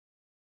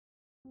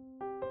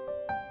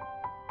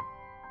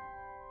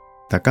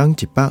逐天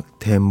一百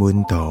天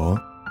文图，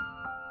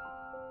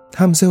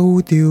探索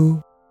宇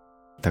宙。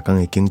逐天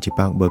会经一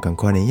百无同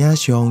款的影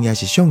像，也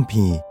是相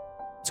片，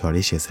带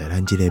你熟悉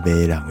咱这个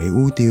迷人的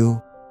宇宙。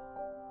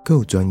更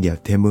有专业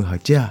天文学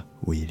者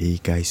为你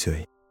解说。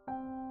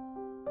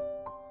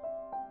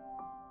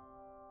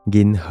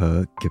银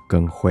河极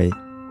光花，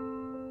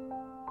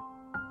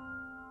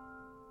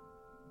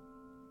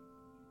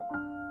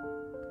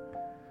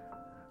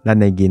咱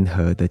的银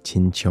河就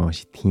亲像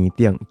是天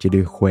顶一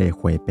蕊花的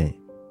花瓣，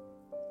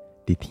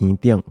伫天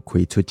顶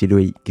开出一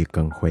蕊极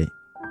光花。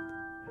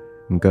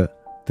不过，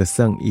就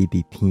算伊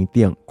伫天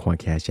顶看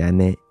起来是安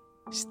尼，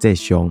实际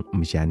上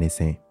毋是安尼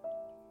生。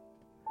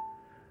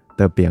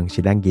倒边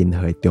是咱银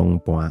河的中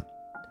盘，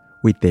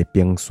为地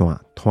平线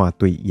探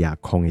对夜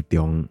空的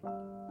中。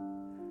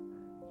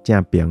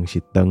正边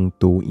是长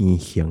拄圆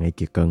形的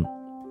极光，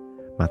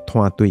嘛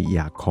探对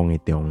夜空的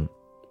中。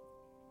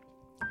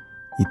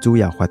伊主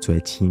要发出的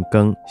星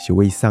光是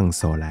为送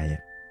数来的。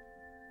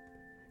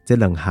这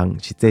两项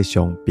实际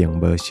上并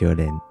无相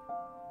连，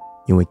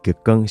因为极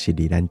光是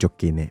离咱足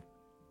近的。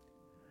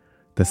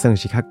就算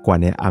是较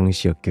悬的红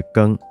色极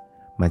光，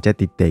嘛才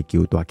伫地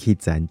球大气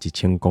层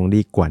1000公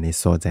里悬的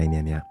所在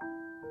尔。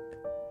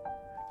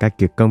甲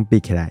极光比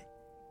起来，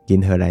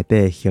银河内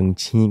底的星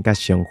星甲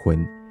星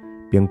云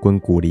平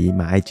均距离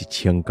嘛爱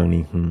1000光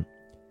年远，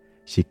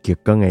是极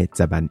光的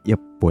10万亿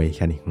倍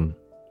遐尼远。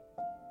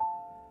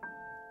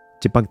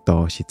这北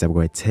度是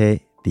10月初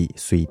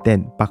伫瑞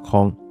典北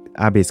方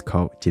阿比斯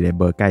科一个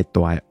无介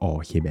大的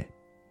雾翕的。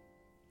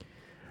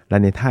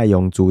咱的太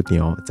阳磁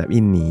场11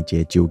年一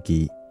个周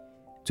期，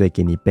最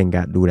近伊变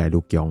甲愈来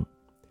愈强，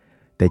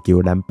地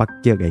球南北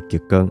极的极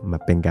光嘛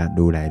变甲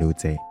愈来愈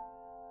侪。